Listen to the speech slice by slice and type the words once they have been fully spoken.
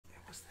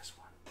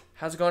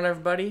How's it going,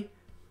 everybody?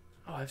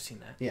 Oh, I've seen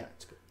that. Yeah,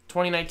 it's good.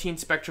 2019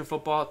 Spectra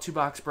Football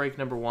 2-box break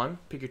number 1.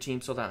 Pick your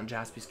team, sold out on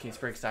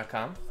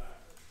jaspyscasebreaks.com.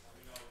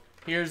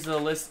 Here's the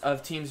list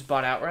of teams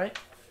bought outright.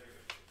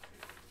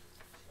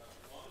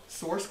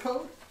 Source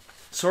code?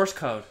 Source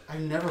code.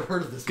 I've never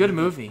heard of this. Good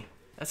movie.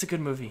 That's a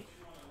good movie.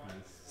 Nice.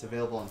 It's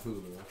available on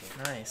Hulu.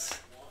 Okay. Nice.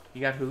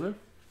 You got Hulu?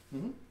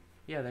 Mm-hmm.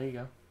 Yeah, there you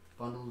go.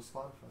 Bundle with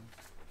Spotify.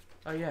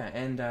 Oh, yeah,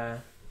 and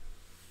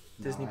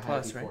Disney No, I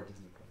Plus, had it right? before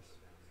Disney Plus.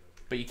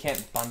 But you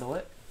can't bundle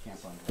it? Can't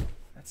bundle it.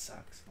 That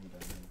sucks. I'm done.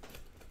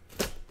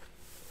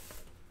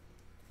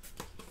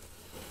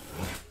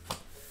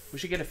 We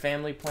should get a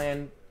family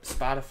plan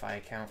Spotify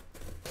account.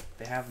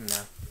 They have them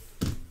now.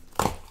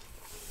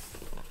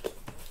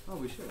 Oh,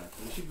 we should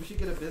actually. We should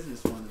get a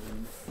business one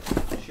and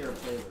share a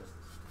playlist.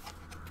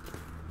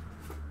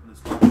 And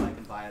Spotify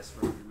can buy us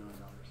for $100 million.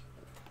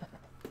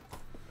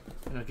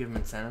 It'll give them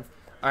incentive.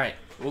 All right,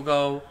 we'll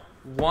go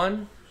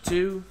 1,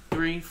 2,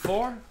 3,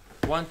 4.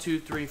 1, 2,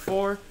 3,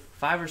 4.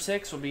 5 or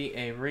 6 will be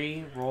a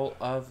re-roll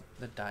of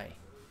the die.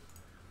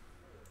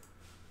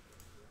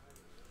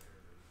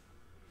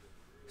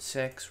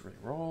 6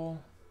 re-roll.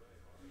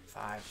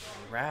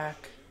 5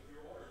 re-rack.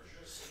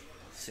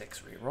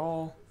 6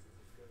 re-roll.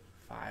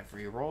 5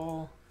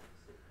 re-roll.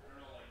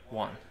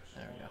 1.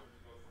 There we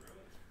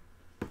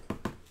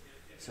go.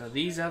 So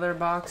these other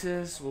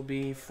boxes will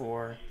be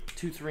for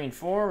 2, 3, and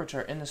 4, which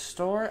are in the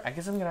store. I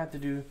guess I'm going to have to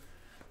do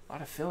a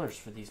lot of fillers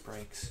for these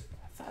breaks.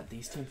 I thought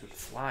these teams would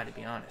fly, to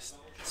be honest.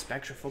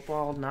 Spectra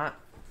Football, not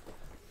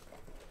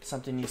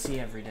something you see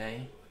every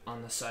day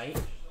on the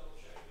site.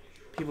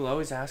 People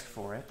always ask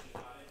for it.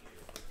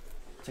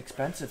 It's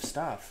expensive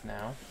stuff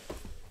now.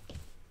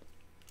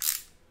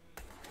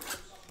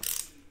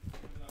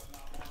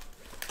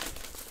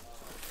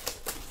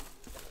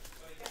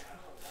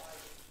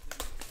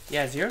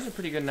 Yeah, 0's a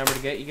pretty good number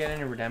to get. You get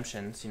into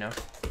redemptions, you know.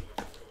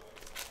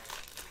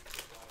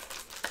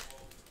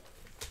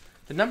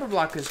 The number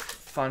block is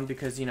fun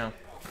because, you know,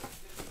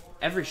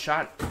 every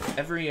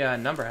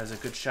number has a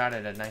good shot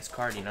at a nice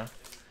card, you know.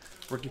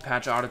 Rookie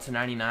patch auto to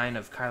 99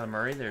 of Kyler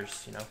Murray.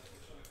 There's, you know,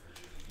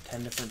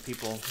 10 different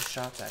people who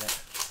shots at it.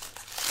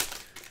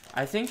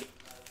 I think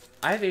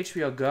I have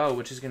HBO Go,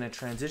 which is going to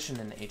transition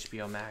into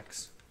HBO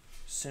Max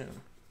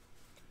soon.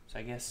 So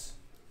I guess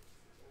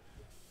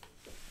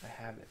I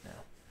have it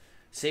now.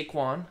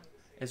 Saquon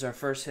is our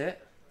first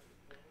hit.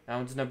 That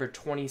one's number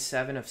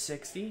 27 of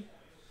 60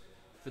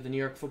 for the New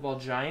York Football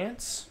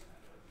Giants.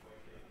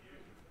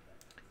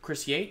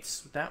 Chris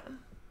Yates with that one.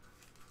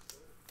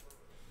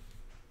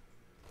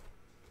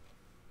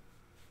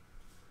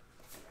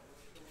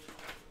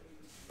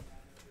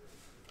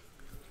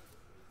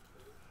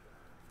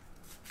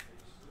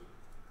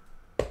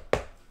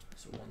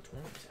 These are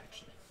 120s,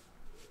 actually.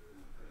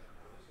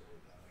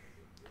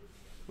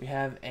 We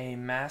have a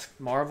Masked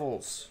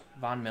Marvels,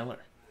 Von Miller.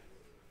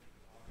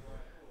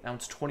 That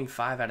one's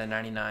 25 out of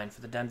 99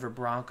 for the Denver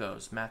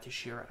Broncos, Matthew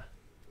Shearer.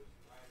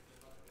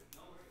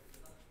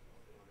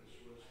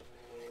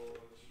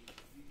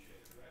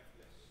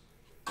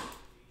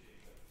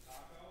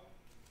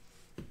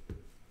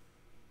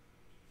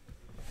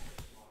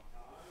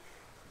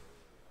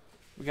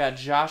 We got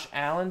Josh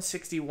Allen,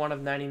 61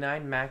 of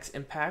 99, Max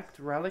Impact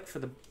Relic for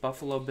the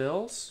Buffalo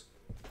Bills.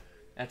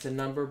 That's a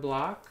number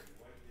block.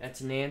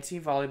 That's Nancy,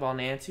 Volleyball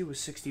Nancy, with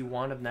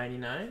 61 of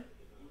 99.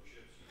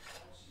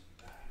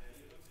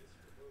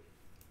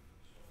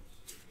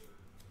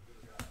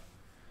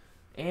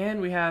 And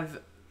we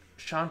have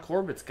Sean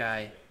Corbett's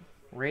guy,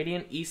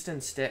 Radiant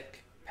Easton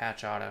Stick,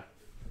 patch auto,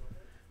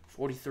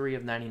 43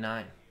 of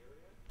 99.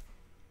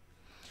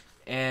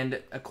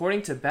 And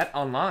according to Bet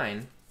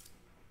Online,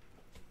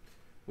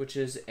 which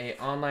is a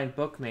online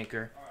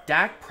bookmaker,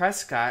 Dak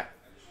Prescott,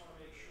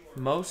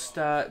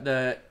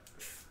 the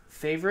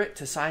favorite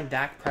to sign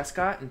Dak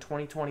Prescott in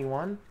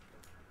 2021,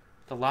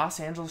 the Los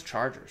Angeles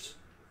Chargers.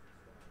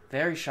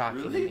 Very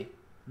shocking to me.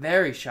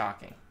 Very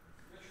shocking.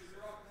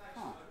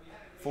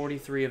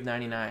 43 of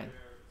 99.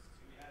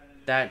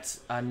 That's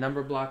a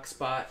number block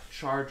spot,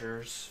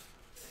 Chargers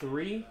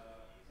 3.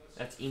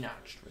 That's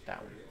E-notched with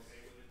that one.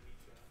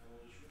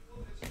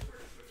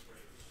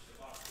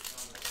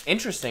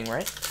 Interesting,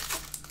 right?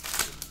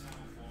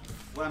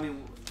 Well, I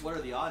mean, what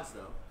are the odds,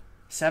 though?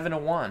 7 to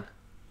 1.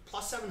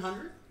 Plus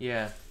 700?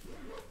 Yeah.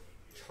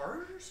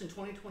 Chargers in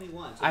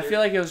 2021. So I feel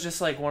like it was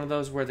just like one of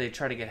those where they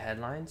try to get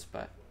headlines,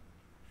 but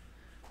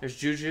there's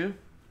Juju,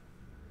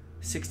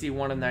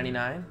 61 of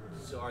 99.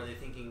 So are they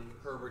thinking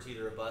Herbert's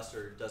either a bust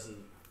or doesn't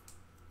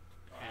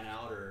pan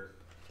out, or?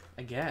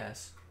 I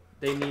guess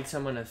they need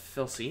someone to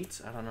fill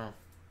seats. I don't know.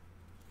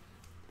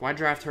 Why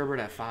draft Herbert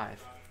at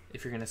 5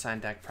 if you're gonna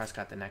sign Dak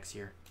Prescott the next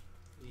year?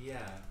 Yeah,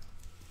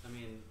 I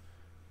mean,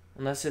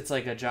 unless it's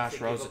like a Josh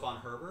Rosen. Give up on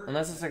Herbert?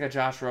 Unless it's like a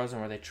Josh Rosen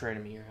where they trade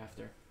him a year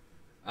after.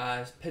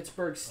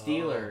 Pittsburgh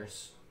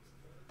Steelers.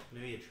 Oh.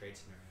 Maybe a trade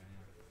scenario.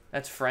 Yeah.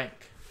 That's Frank.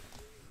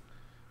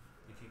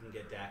 If you can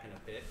get Dak in a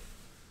pick.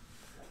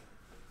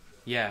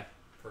 Yeah.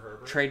 For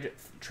Herbert.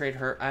 Trade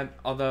her.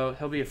 Although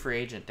he'll be a free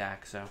agent,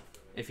 Dak. So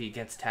if he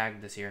gets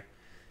tagged this year,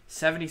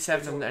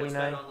 77 of What's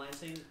that 99. online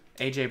saying?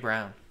 A.J.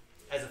 Brown.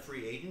 As a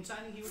free agent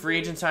signing, he would Free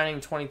agent signing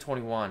in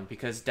 2021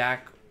 because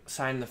Dak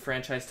signed the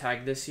franchise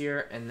tag this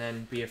year and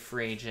then be a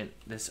free agent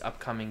this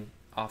upcoming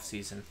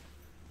offseason.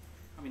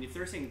 I mean, if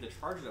they're saying the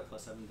Chargers at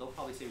 +7, they'll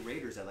probably say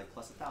Raiders at like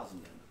 +1,000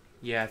 then.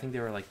 Yeah, I think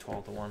they were like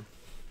 12 to 1.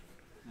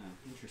 Oh,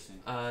 interesting.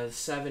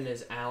 7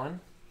 is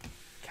Allen.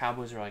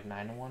 Cowboys are like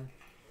 9 to 1.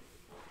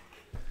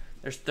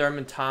 There's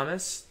Thurman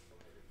Thomas,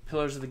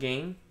 Pillars of the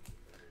Game.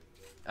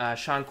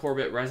 Sean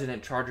Corbett,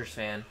 resident Chargers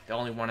fan, the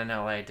only one in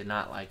LA, did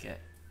not like it.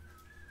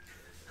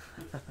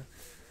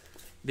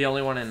 The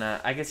only one in,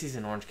 I guess he's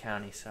in Orange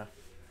County, so.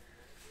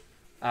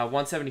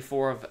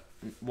 174 of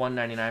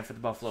 199 for the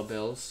Buffalo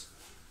Bills.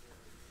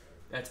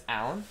 That's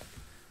Allen.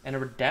 And a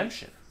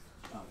redemption.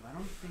 I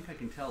don't think I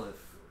can tell if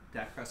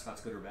Dak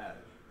Prescott's good or bad,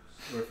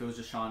 or if it was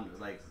just Sean,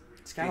 like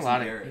He's got Jason a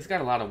lot Garrett. of. He's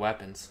got a lot of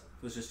weapons.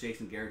 It was just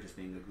Jason Garrett just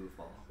being a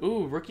goofball.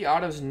 Ooh, rookie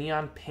autos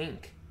neon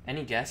pink.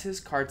 Any guesses?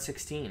 Card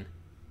 16.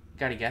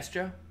 Got a guess,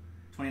 Joe?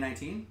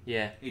 2019?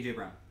 Yeah. AJ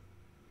Brown.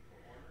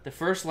 The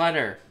first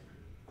letter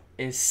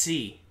is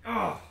C.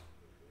 Oh.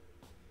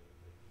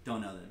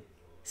 Don't know then.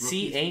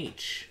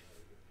 C-H.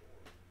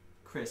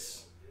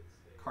 Chris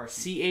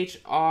Carson.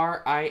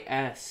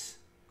 C-H-R-I-S.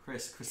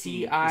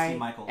 Christine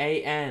Michael.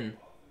 C-I-A-N.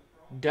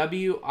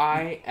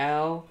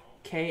 W-I-L-K-I-N-S.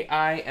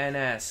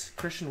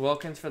 Christian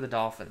Wilkins for the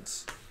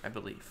Dolphins, I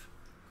believe.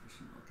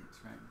 Christian Wilkins,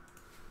 right?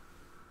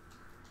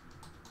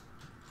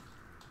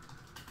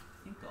 I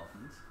think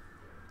Dolphins.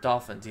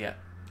 Dolphins, yeah.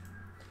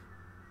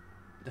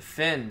 The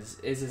Fins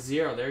is a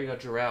 0. There you go,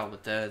 Jarrell,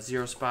 with the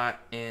 0 spot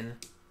in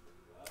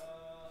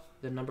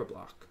the number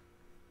block.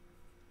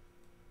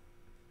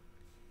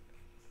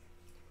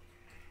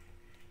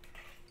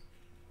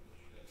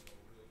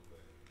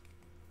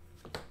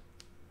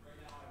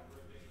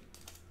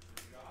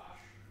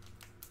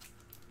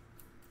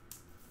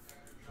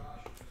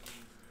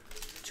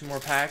 Two more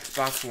packs,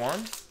 box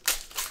 1.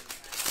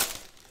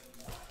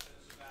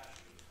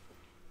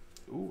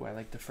 Ooh, I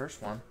like the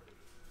first one.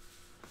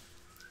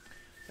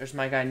 There's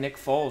my guy Nick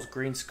Foles,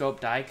 green scope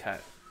die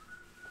cut.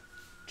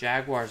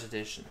 Jaguars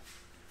edition.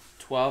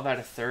 12 out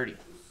of 30.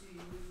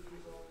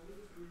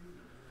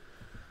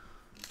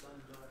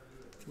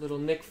 Little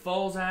Nick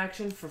Foles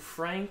action for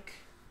Frank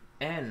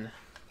N.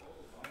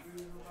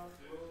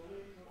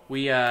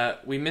 We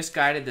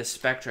misguided the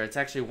Spectra. It's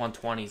actually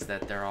 120s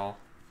that they're all.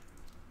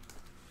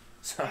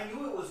 So. I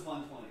knew it was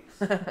 120s.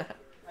 I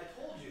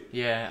told you.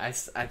 Yeah,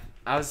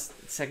 I was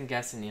second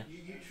guessing you.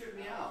 You tripped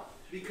me out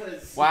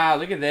because. Wow,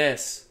 look at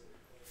this.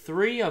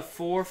 3 of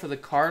 4 for the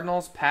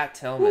Cardinals, Pat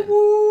Tillman.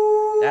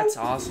 Woo-hoo! That's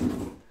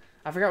awesome.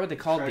 I forgot what they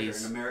called Treasure,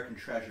 these. An American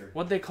treasure.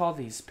 What'd they call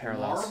these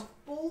parallels?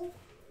 Marble?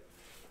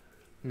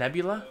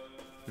 Nebula?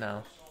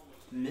 No.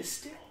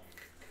 Mystic?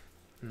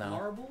 No.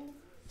 Marble?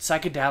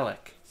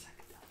 Psychedelic.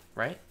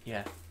 Right?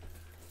 Yeah.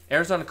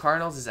 Arizona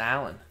Cardinals is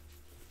Allen.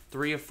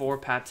 3 of 4,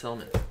 Pat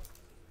Tillman.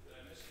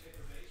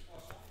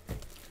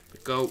 The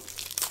GOAT.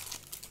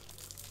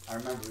 I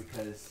remember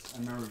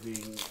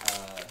being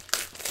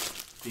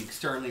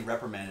sternly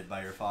reprimanded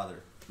by your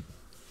father.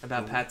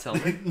 About Pat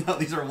Tillman? No,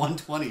 these are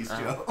 120s,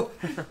 Joe.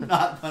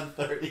 Not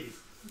 130s.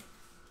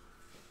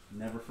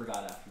 Never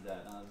forgot after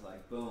that. And I was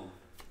like, boom.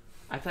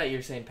 I thought you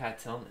were saying Pat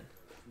Tillman.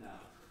 No.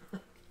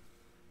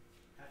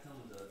 Pat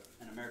Tillman's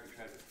an American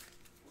treasure.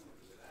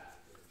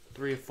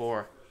 3 of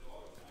 4.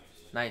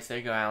 Nice. There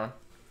you go, Alan.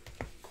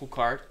 Cool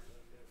card.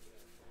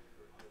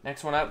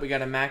 Next one up, we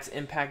got a Max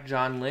Impact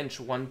John Lynch,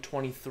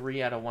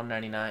 123 out of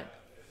 199. I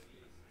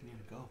need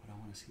to go, but I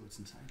want to see what's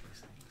inside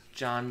these things.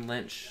 John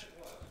Lynch.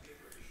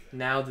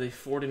 Now the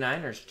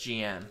 49ers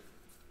GM.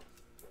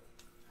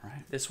 All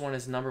right. This one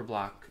is number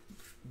block.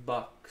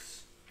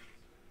 Bucks.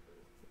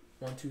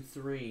 1, 2,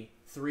 3.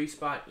 3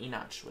 spot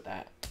Enoch with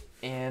that.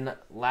 And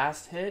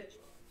last hit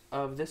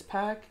of this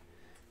pack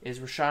is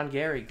Rashawn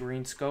Gary,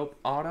 green scope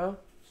auto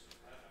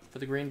for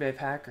the Green Bay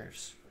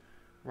Packers.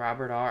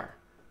 Robert R.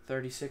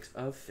 36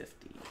 of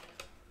 50.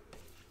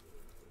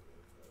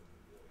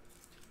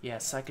 Yeah,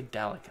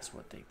 psychedelic is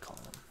what they call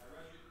them.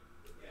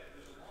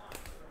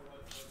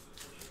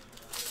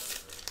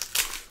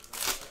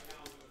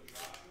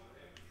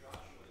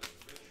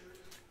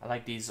 I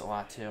like these a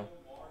lot too.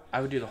 I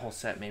would do the whole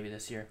set maybe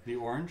this year. The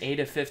orange? 8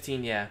 of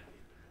 15, yeah.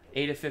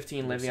 8 of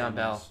 15 Le'Veon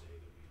Bell. Nice.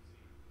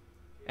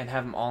 And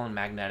have them all in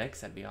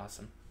magnetics. That'd be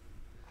awesome.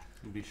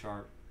 It'd be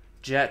sharp.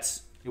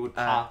 Jets. It would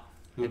pop.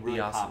 It'd be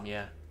awesome,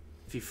 yeah.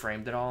 If you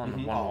framed it all on the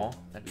one wall,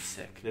 that'd be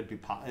sick. It'd be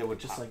pop. It would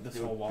Just pop. like this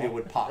whole wall. It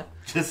would pop.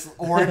 Just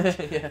orange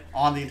Yeah.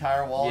 on the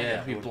entire wall. Yeah,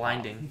 it'd be it would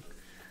blinding.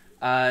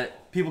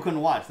 People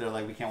couldn't watch. They're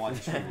like, we can't watch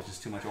the stream. It's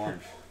just too much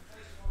orange.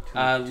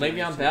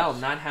 Le'Veon Bell,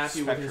 not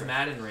happy with his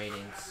Spectra. Madden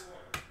ratings.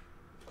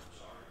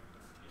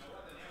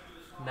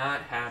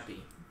 Not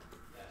happy.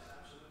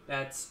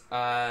 That's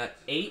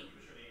 8.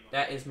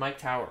 That is Mike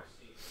Tower.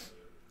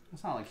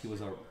 It's not like he was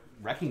a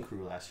wrecking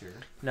crew last year.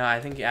 No, I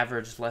think he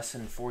averaged less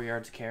than 4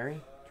 yards a carry.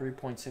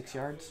 3.6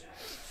 yards.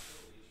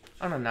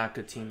 On a not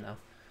good team, though.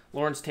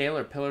 Lawrence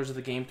Taylor, Pillars of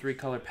the Game,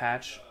 3-color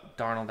patch.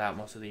 Darnold out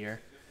most of the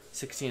year.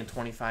 16 and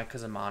 25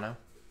 because of mono.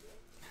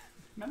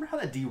 Remember how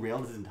that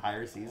derailed his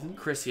entire season?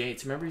 Chris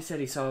Yates. Remember he said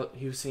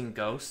he was seeing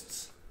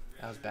ghosts?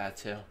 That was bad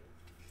too.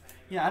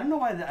 Yeah, I don't know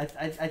why.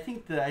 I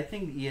think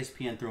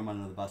ESPN threw him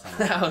under the bus on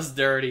that. That was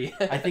dirty.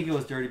 I think it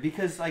was dirty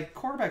because like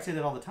quarterbacks say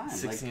that all the time.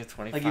 16 to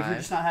 25. Like if you're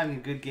just not having a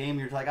good game,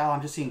 you're like, oh,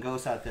 I'm just seeing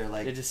ghosts out there.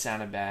 Like it just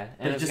sounded bad.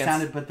 And it just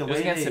sounded. But the way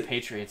against the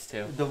Patriots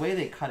too. The way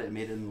they cut it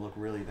made it look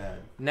really bad.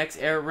 Next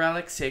air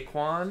relic,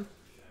 Saquon.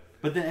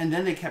 But then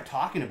they kept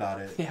talking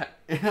about it. Yeah.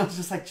 And I was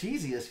just like,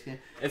 geez, ESPN.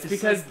 It's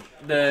because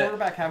like the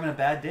quarterback having a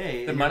bad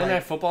day. The Monday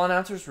Night Football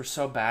announcers were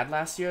so bad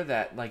last year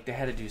that like they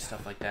had to do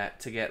stuff like that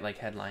to get like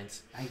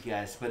headlines. I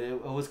guess, but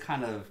it was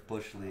kind of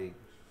Bush League.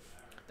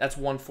 That's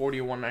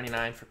 140 or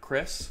 199 for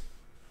Chris.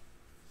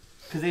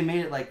 Because they made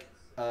it like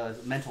a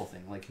mental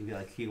thing, like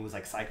he was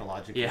like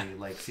psychologically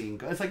like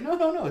seeing. It's like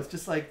no, it's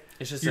just like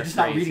you're just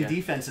not reading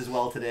defenses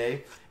well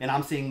today, and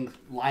I'm seeing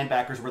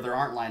linebackers where there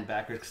aren't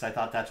linebackers because I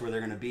thought that's where they're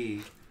going to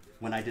be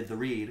when I did the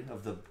read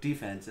of the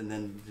defense, and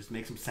then just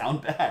makes them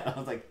sound bad. I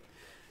was like,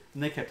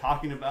 and they kept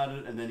talking about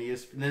it, and then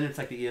then it's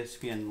like the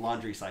ESPN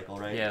laundry cycle,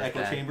 right? Yeah,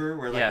 Echo chamber,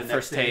 where like the next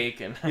first day,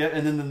 take and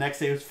and then the next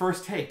day was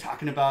first take,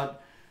 talking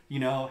about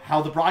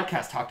how the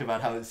broadcast talked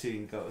about how it's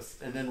seeing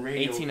ghosts, and then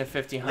radio 18 to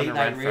 50, late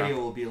night radio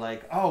will be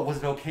like, oh, was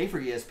it okay for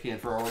ESPN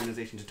for our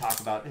organization to talk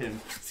about him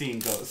seeing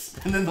ghosts,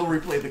 and then they'll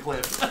replay the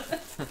clip.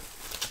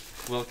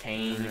 Will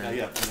Kane. And they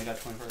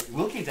got 24.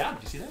 Will Kane's out.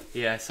 Did you see that?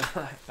 Yeah, I saw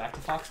that. Back to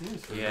Fox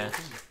News.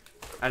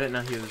 I didn't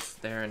know he was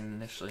there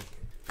initially.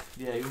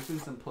 Yeah, he was doing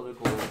some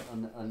political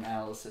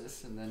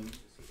analysis, and then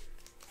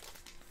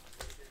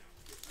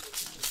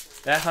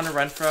that Hunter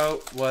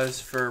Renfrow was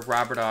for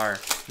Robert R.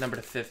 Number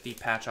to 50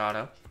 patch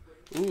auto.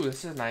 Ooh,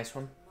 this is a nice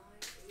one.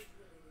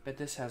 Bet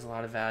this has a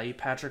lot of value.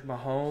 Patrick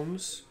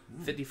Mahomes,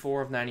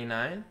 54 of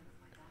 99.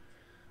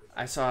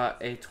 I saw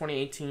a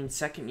 2018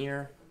 second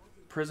year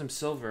Prism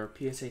Silver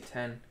PSA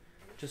 10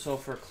 just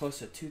sold for close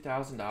to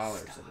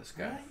 $2,000 of this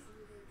guy.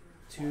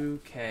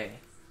 2K.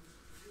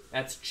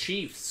 That's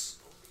Chiefs.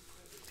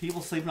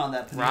 People sleeping on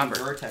that Panini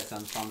Vertex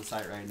on the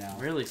site right now.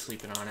 Really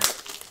sleeping on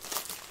it.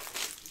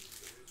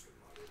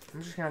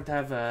 I'm just going to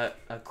have a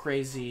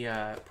crazy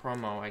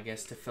promo, I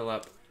guess, to fill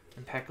up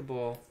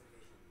Impeccable,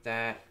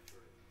 that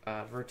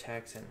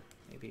Vertex, and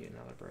maybe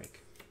another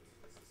break.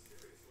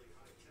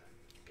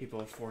 People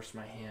have forced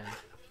my hand.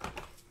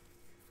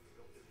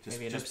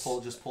 Just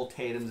pull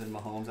Tatum's and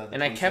Mahomes out.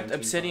 And I kept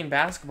Obsidian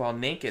Basketball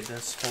naked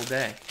this whole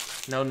day.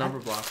 No number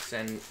blocks,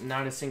 and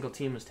not a single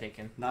team was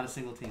taken. Not a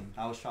single team.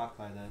 I was shocked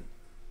by that.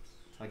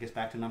 So I guess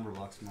back to number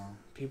blocks tomorrow.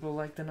 People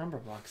like the number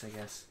blocks, I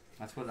guess.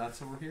 That's what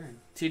we're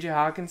hearing. T.J.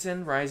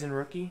 Hawkinson, Rising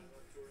Rookie,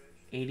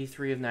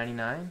 83 of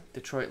 99.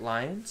 Detroit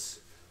Lions.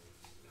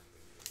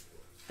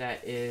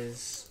 That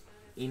is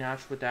Enoch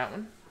with that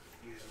one.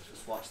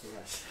 Just watch the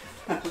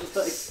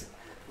rest.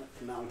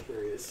 Now I'm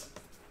curious.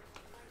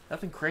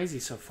 Nothing crazy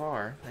so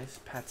far. Nice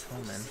Pat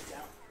Tillman.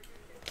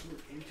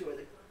 Enjoy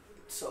the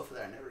sofa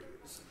that I never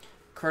use.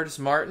 Curtis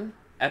Martin,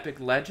 Epic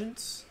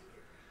Legends.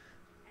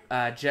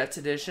 Jets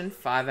Edition,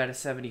 5 out of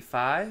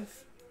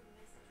 75.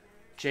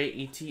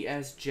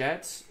 JETS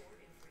Jets.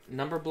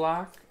 Number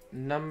block,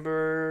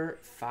 number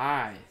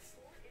 5.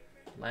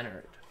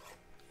 Leonard.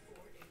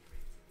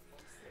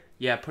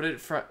 Yeah, put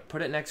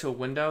it next to a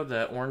window,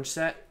 the orange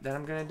set that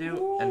I'm gonna do,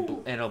 ooh,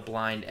 and it'll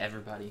blind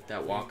everybody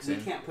that walks in.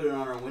 We can't put it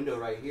on our window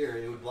right here.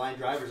 It would blind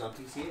drivers on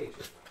TCH.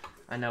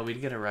 I know,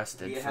 we'd get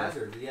arrested. It'd be a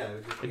hazard, yeah. It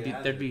would just be a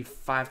hazard. There'd be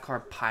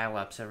 5-car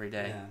pileups every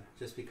day. Yeah,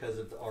 just because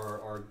of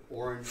our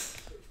orange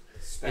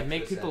Spectra It'd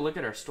make people look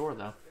at our store,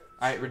 though. All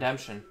right,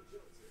 Redemption.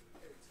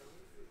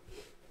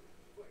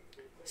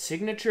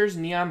 Signatures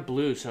Neon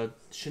Blue, so it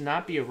should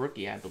not be a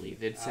rookie, I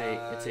believe. It's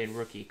a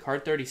rookie.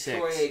 Card 36.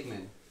 Troy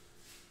Aikman.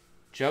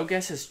 Joe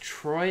guesses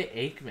Troy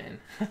Aikman.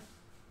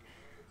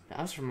 That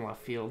was from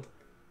left field.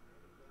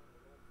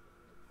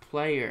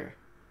 Player.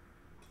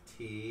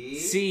 T.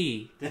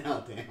 C.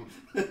 Oh,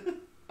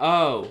 damn.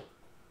 O.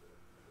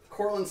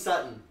 Cortland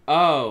Sutton.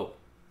 O.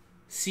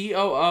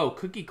 C-O-O.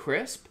 Cookie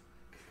Crisp?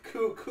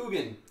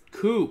 Coogan.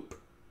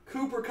 Coop.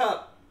 Cooper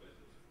Cup.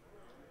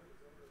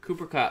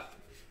 Cooper Cup.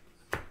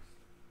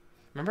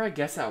 Remember I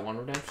guessed that one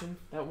redemption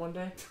that one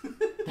day?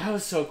 That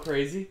was so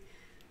crazy.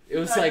 It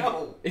was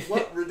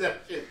what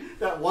redemption?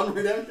 That one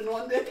redemption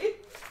one day?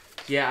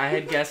 Yeah, I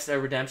had guessed a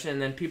redemption,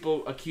 and then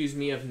people accused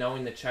me of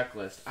knowing the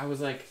checklist. I was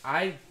like,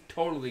 I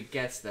totally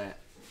guessed that.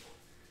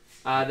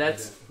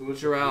 That's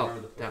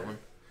Jarrell, that one.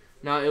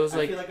 No, it was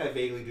like... I feel like I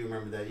vaguely do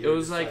remember that. It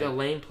was like a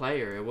lame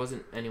player. It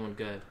wasn't anyone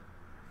good.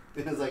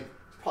 It was like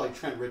probably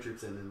Trent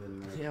Richardson, and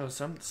then... yeah, it was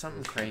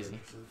something crazy.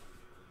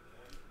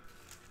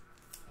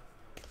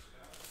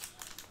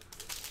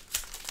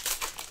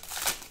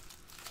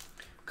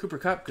 Cooper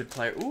Kupp, good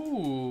player.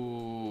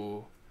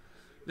 Ooh.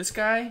 This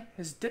guy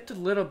has dipped a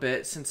little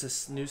bit since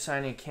this new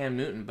signing Cam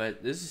Newton,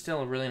 but this is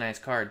still a really nice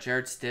card.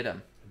 Jared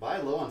Stidham. Buy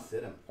low on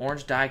Stidham.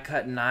 Orange die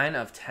cut, 9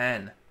 of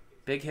 10.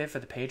 Big hit for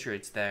the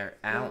Patriots there.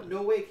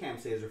 No way Cam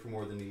stays there for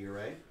more than a year,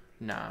 right?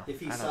 No,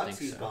 if he sucks,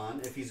 he's gone.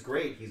 If he's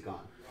great, he's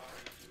gone.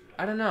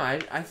 I don't know.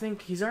 I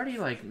think he's already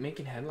like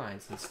making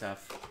headlines and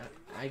stuff.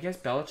 I guess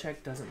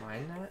Belichick doesn't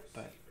mind that,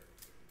 but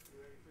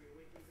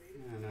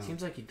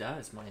Seems like he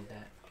does mind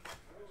that.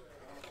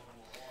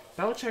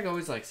 Belichick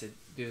always likes to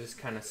do this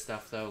kind of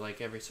stuff, though,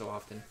 like every so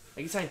often.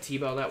 Like he signed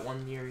Tebow that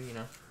one year, you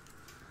know.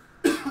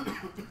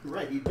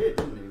 Right, he did,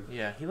 didn't he?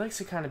 Yeah, he likes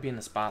to kind of be in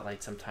the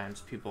spotlight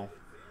sometimes. People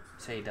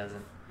say he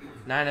doesn't.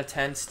 9 of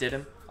 10,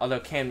 Stidham. Although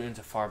Cam Newton's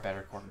a far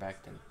better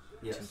quarterback than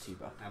Tim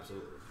Tebow.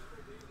 Absolutely.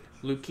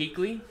 Luke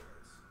Kuechly,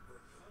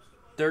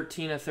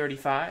 13 of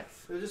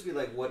 35. It would just be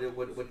like, what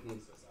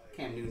can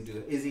Cam Newton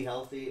do? Is he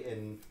healthy,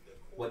 and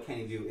what can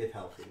he do if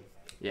healthy?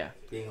 Yeah.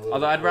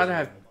 Although I'd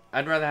rather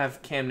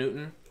have Cam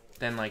Newton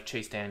than like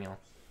Chase Daniel,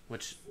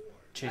 which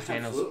Chase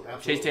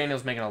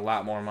Daniel's making a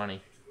lot more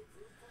money.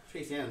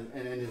 Chase Daniel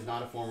and is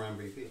not a former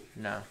MVP.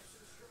 No.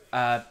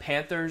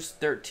 Panthers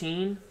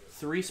 13,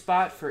 3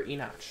 spot for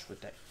Enoch with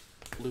that.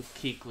 Luke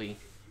Kuechly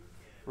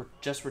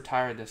just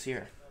retired this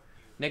year.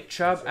 Nick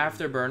Chubb,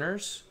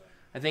 afterburners.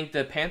 I think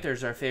the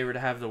Panthers are favored to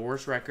have the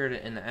worst record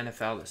in the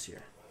NFL this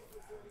year.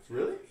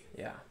 Really?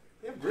 Yeah.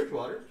 They have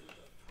Bridgewater.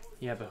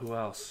 Yeah, but who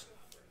else?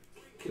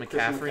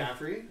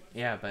 McCaffrey.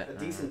 Yeah, but a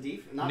decent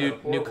defense.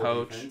 New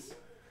coach. Defense.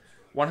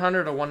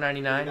 100 to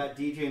 199. You got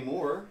DJ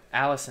Moore.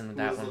 Allison with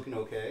that one. Looking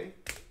okay.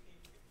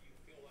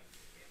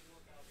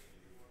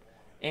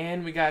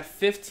 And we got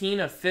 15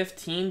 of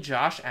 15.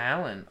 Josh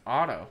Allen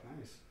auto.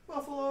 Nice.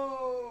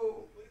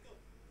 Buffalo.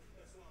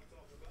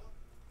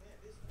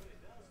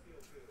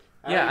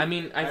 Yeah, I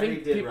mean, I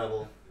think did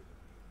Rebel.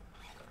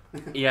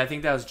 Yeah, I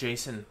think that was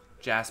Jason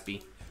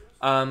Jaspy.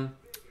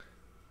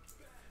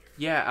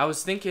 Yeah, I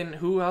was thinking,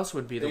 who else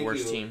would be the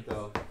worst team?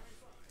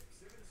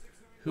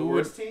 Who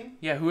worst team?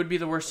 Yeah, who would be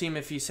the worst team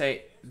if you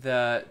say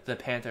the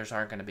Panthers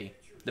aren't going to be?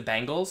 The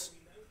Bengals?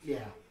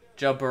 Yeah.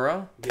 Joe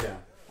Burrow? Yeah.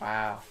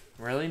 Wow.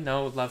 Really?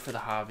 No love for the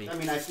hobby. I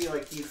mean, I feel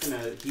like he's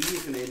gonna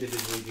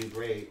individually do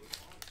great,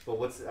 but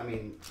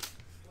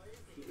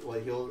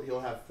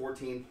he'll have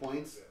 14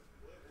 points,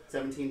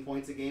 17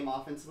 points a game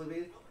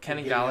offensively.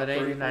 Kenny Galladay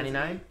to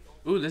 99.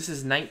 Ooh, this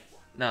is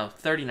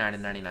 39 to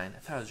 99. I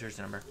thought it was yours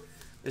number.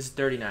 This is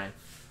 39.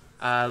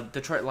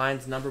 Detroit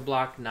Lions number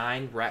block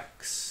 9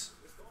 Rex.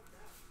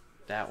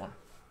 That one.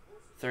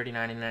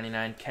 39 and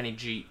 99. Kenny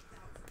G.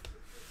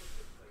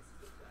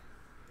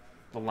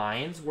 The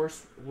Lions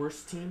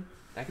worst team.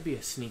 That could be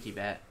a sneaky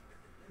bet.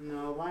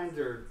 No, Lions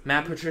are.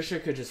 Matt Patricia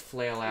could just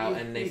flail out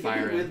and they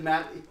fire him.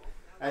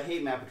 I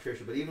hate Matt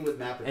Patricia, but even with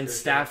Matt Patricia, and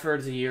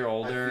Stafford's a year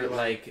older.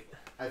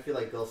 I feel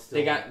like they'll still.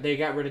 They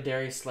got rid of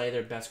Darius Slay,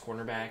 their best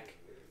cornerback.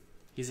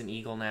 He's an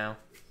Eagle now.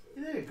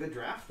 They did a good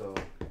draft though.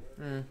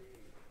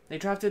 They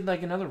drafted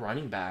like another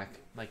running back,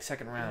 like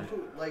second round.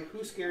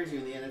 Who scares you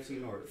in the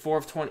NFC North? 4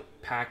 of 20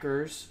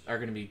 Packers are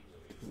going to be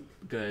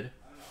good.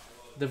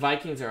 The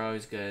Vikings are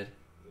always good.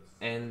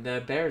 And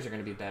the Bears are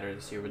going to be better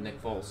this year with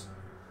Nick Foles.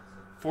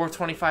 4 of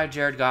 25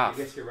 Jared Goff. I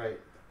guess you're right.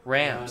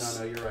 Rams.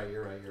 No,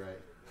 you're right.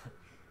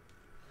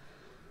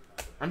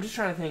 I'm just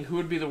trying to think who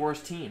would be the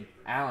worst team.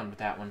 Allen with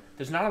that one.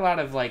 There's not a lot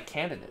of like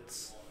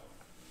candidates.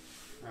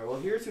 All right, well,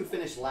 here's who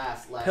finished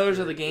last Pillars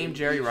of the game,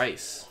 Jerry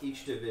Rice.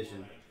 Each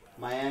division.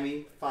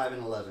 Miami, 5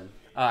 and 11.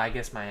 I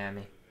guess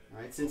Miami.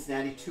 All right,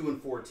 Cincinnati, 2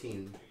 and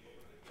 14.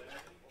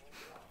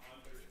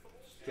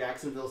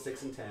 Jacksonville,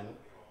 6 and 10.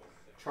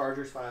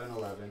 Chargers, 5 and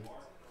 11.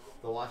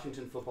 The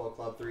Washington Football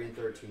Club, 3 and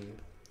 13.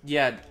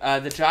 Yeah,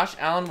 the Josh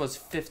Allen was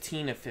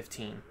 15 of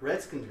 15.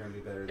 Redskins are going to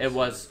be better. It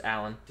was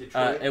Allen.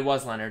 Detroit? It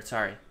was Leonard.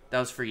 Sorry, that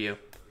was for you.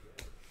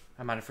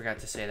 I might have forgot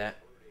to say that.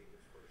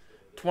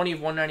 20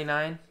 of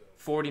 199.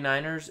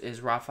 49ers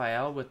is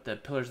Raphael with the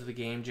Pillars of the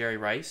Game, Jerry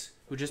Rice,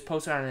 who just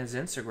posted on his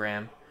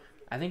Instagram.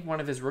 I think one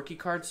of his rookie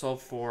cards sold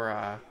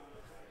for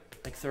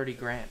like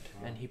 $30,000,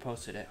 and he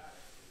posted it.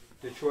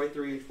 Detroit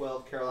 3 and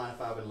 12. Carolina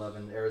 5 and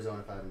 11.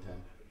 Arizona 5 and 10.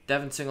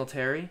 Devin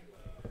Singletary.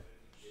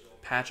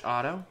 Patch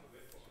auto,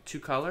 2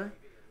 color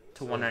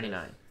to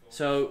 199.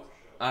 So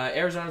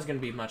Arizona's going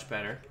to be much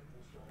better,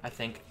 I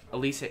think. At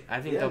least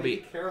they'll be.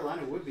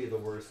 Carolina would be the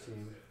worst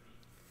team.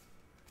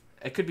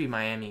 It could be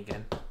Miami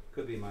again.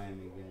 Could be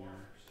Miami again.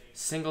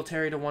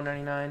 Singletary to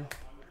 199.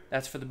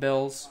 That's for the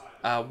Bills.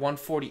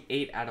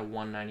 148 out of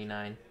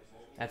 199.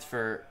 That's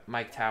for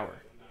Mike Tower.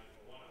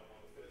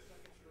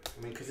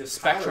 I mean, because if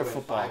Spectra Tyler went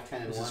football. 5,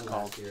 10 and This is 1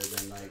 called last year,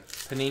 then like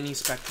Panini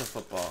Spectra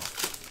football.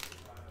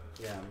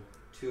 Yeah.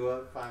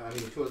 Tua, 5. I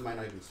mean, Tua might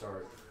not even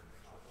start.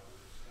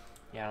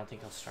 Yeah, I don't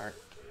think he'll start.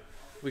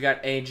 We got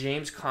a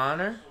James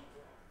Conner,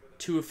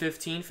 2 of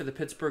 15 for the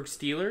Pittsburgh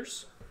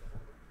Steelers.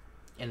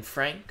 And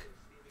Frank.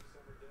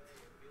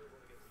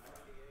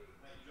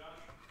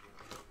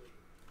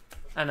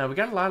 I know, we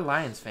got a lot of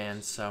Lions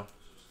fans, so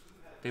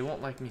they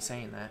won't like me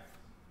saying that.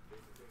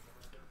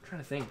 I'm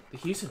trying to think. The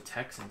Houston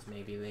Texans,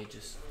 maybe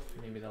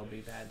they'll be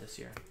bad this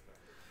year.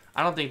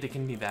 I don't think they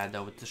can be bad,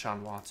 though, with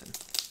Deshaun Watson.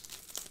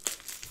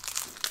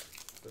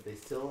 But they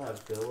still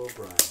have Bill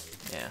O'Brien.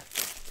 Yeah.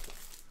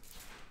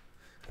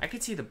 I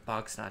could see the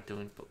Bucs not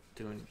doing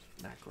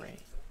that great.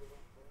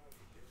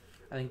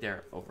 I think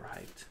they're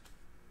overhyped.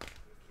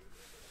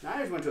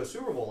 Niners went to a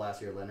Super Bowl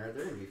last year, Leonard.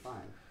 They're going to be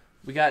fine.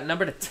 We got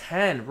number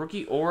 10,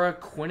 rookie aura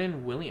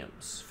Quinnen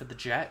Williams for the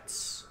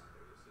Jets.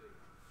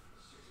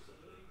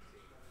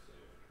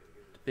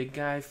 Big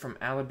guy from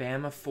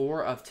Alabama,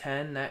 4 of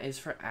 10. That is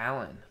for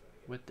Allen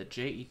with the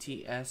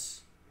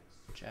Jets.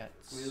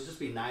 Jets. I mean, it'll just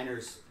be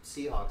Niners,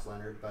 Seahawks,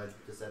 Leonard, by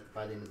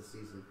the end of the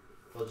season.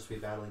 They'll just be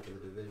battling for the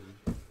division.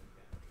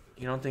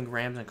 You don't think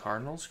Rams and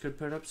Cardinals could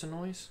put up some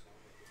noise?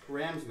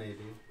 Rams, maybe.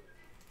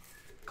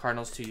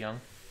 Cardinals too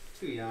young?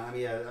 Too young. I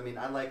mean, yeah,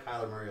 I like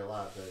Kyler Murray a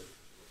lot, but...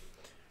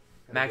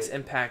 Max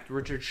Impact,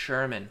 Richard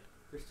Sherman.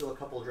 There's still a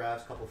couple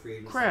drafts, couple free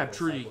agent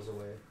Crabtree. cycles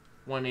away.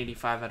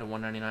 185 out of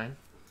 199.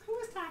 Who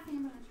was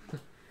talking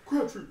about?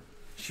 Crabtree.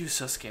 She was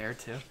so scared,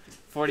 too.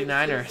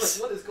 49ers.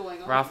 Like, what is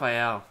going on?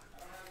 Raphael.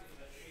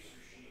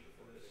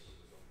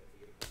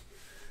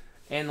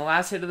 And the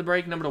last hit of the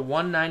break, number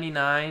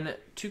 199,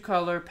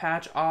 2-color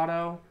patch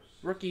auto,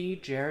 rookie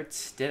Jarrett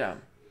Stidham.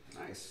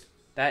 Nice.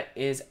 That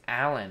is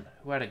Allen,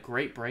 who had a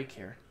great break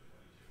here.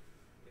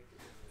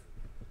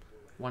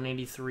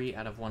 183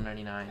 out of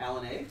 199.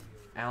 Allen A?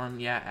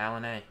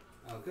 Allen A.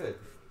 Oh, good.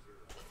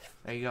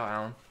 There you go,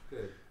 Allen.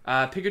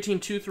 Good. Pick your team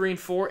 2, 3, and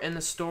 4 in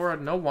the store.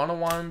 No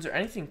one-on-ones or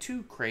anything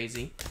too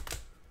crazy.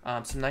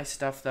 Some nice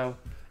stuff, though.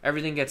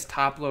 Everything gets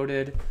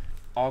top-loaded.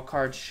 All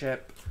cards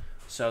ship.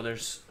 So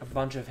there's a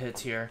bunch of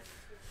hits here.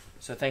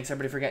 So thanks,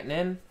 everybody, for getting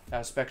in. That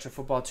was Spectra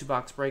Football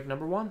 2-box break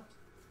number 1.